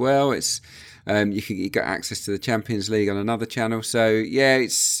they as well? It's you got access to the Champions League on another channel. So yeah,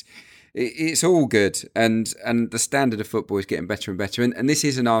 it's all good, and the standard of football is getting better and better. And this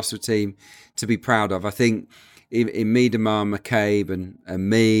is an Arsenal team to be proud of. I think in Miedema, McCabe and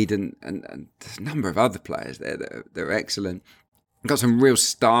Mead and there's a number of other players there that are excellent. Got some real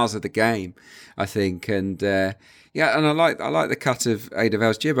stars of the game, I think. And and I like the cut of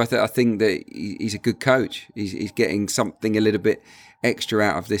Eidevall's-Jib. I think that he's a good coach. He's getting something a little bit extra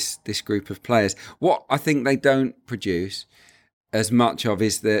out of this group of players. What I think they don't produce as much of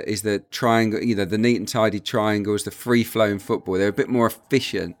is the triangle, the neat and tidy triangles, the free flowing football. They're a bit more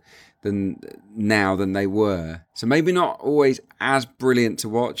efficient than they were. So maybe not always as brilliant to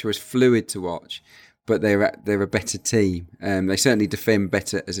watch or as fluid to watch, but they're a better team. They certainly defend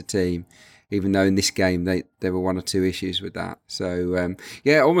better as a team, even though in this game there were one or two issues with that. So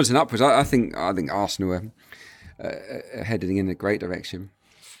onwards and upwards. I think Arsenal are heading in a great direction.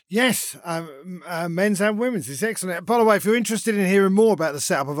 Yes, men's and women's. It's excellent. By the way, if you're interested in hearing more about the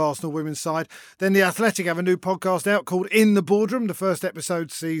setup of Arsenal women's side, then The Athletic have a new podcast out called In the Boardroom. The first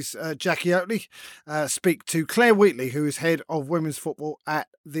episode sees Jackie Oatley speak to Claire Wheatley, who is head of women's football at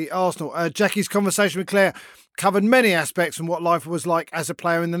the Arsenal. Jackie's conversation with Claire covered many aspects from what life was like as a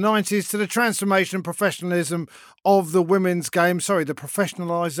player in the 90s to the transformation and professionalism of the women's game. Sorry, the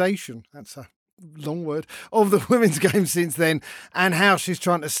professionalisation. That's a long word, of the women's game since then, and how she's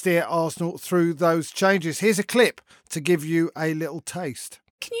trying to steer Arsenal through those changes. Here's a clip to give you a little taste.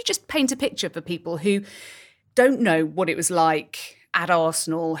 Can you just paint a picture for people who don't know what it was like at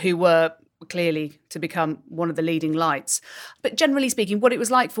Arsenal, who were clearly to become one of the leading lights, but generally speaking, what it was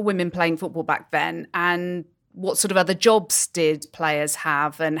like for women playing football back then, and what sort of other jobs did players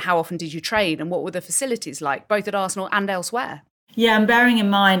have, and how often did you train, and what were the facilities like, both at Arsenal and elsewhere? Yeah, and bearing in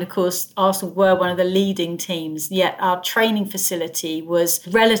mind, of course, Arsenal were one of the leading teams, yet our training facility was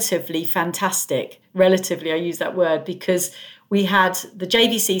relatively fantastic. Relatively, I use that word, because we had the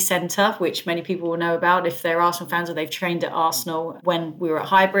JVC Centre, which many people will know about if they're Arsenal fans or they've trained at Arsenal when we were at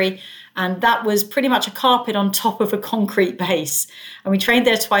Highbury. And that was pretty much a carpet on top of a concrete base. And we trained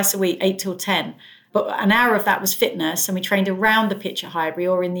there twice a week, 8 till 10. But an hour of that was fitness, and we trained around the pitch at Highbury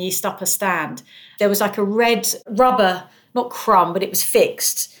or in the East Upper Stand. There was like a red rubber, not crumb, but it was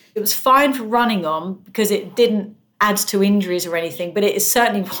fixed. It was fine for running on because it didn't add to injuries or anything, but it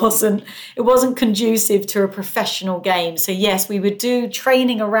certainly wasn't conducive to a professional game. So yes, we would do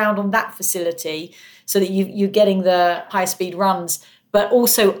training around on that facility so that you're getting the high speed runs, but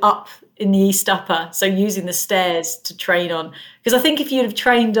also up in the East Upper, so using the stairs to train on. Because I think if you'd have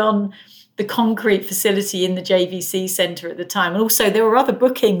trained on the concrete facility in the JVC Centre at the time, and also there were other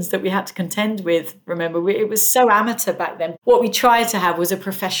bookings that we had to contend with, remember, it was so amateur back then. What we tried to have was a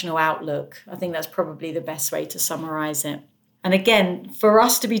professional outlook. I think that's probably the best way to summarise it. And again, for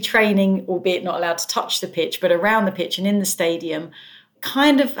us to be training, albeit not allowed to touch the pitch, but around the pitch and in the stadium,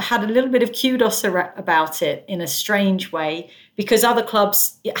 kind of had a little bit of kudos about it in a strange way, because other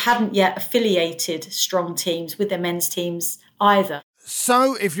clubs hadn't yet affiliated strong teams with their men's teams either.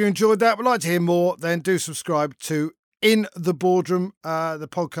 So if you enjoyed that, would like to hear more, then do subscribe to In the Boardroom, the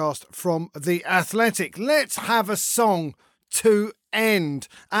podcast from The Athletic. Let's have a song to end.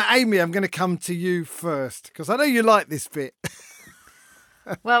 Amy, I'm going to come to you first, because I know you like this bit.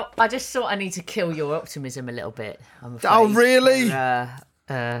 Well, I just thought I need to kill your optimism a little bit, I'm afraid. Oh, really?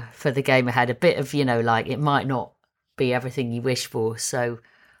 For the game ahead. A bit of, like it might not be everything you wish for, so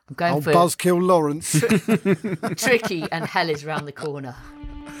I'm going for Buzzkill Lawrence. Tricky and Hell is Round the Corner.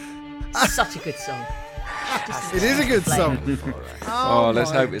 Such a good song. It is a good song. Oh,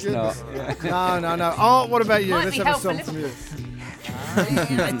 let's hope it's not. No. Oh, what about you? Let's have a song from you.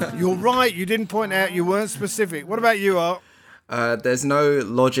 You're right. You didn't point out. You weren't specific. What about you, Art? There's no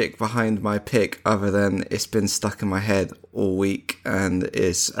logic behind my pick other than it's been stuck in my head all week, and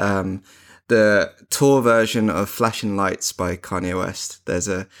it's the tour version of Flashing Lights by Kanye West. There's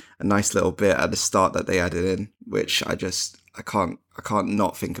a nice little bit at the start that they added in, which I can't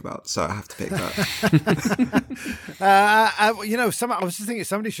not think about, so I have to pick that. I was just thinking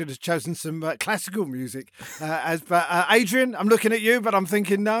somebody should have chosen some classical music. But Adrian, I'm looking at you, but I'm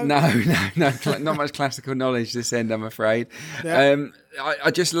thinking no. No, not much classical knowledge this end, I'm afraid. Yeah.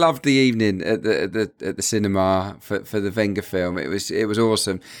 I just loved the evening at the cinema for the Wenger film. It was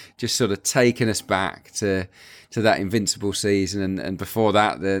awesome, just sort of taking us back to that Invincible season and before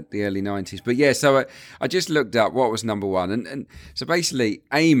that the early 90s. But yeah, so I just looked up what was number one, and so basically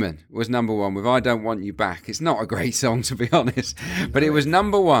Eamon was number one with I Don't Want You Back. It's not a great song, to be honest, but it was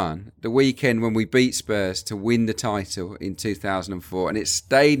number one the weekend when we beat Spurs to win the title in 2004, and it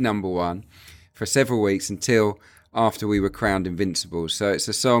stayed number one for several weeks until after we were crowned Invincibles. So it's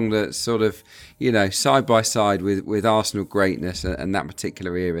a song that's sort of, side by side with Arsenal greatness and that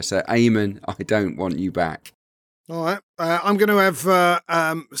particular era. So Eamon, I Don't Want You Back. All right. I'm going to have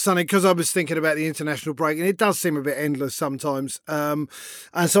something, because I was thinking about the international break, and it does seem a bit endless sometimes. And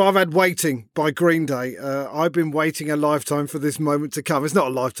so I've had Waiting by Green Day. I've been waiting a lifetime for this moment to come. It's not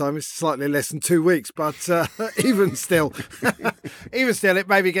a lifetime, it's slightly less than 2 weeks, but even still, it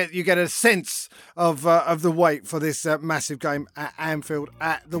maybe you get a sense of the wait for this massive game at Anfield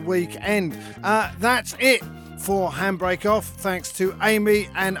at the weekend. That's it for Handbrake Off. Thanks to Amy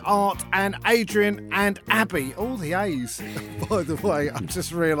and Art and Adrian and Abby. All the A's, by the way, I've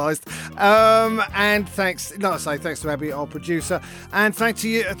just realised. And thanks to Abby, our producer. And thanks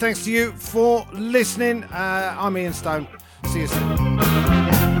to you for listening. I'm Ian Stone. See you soon.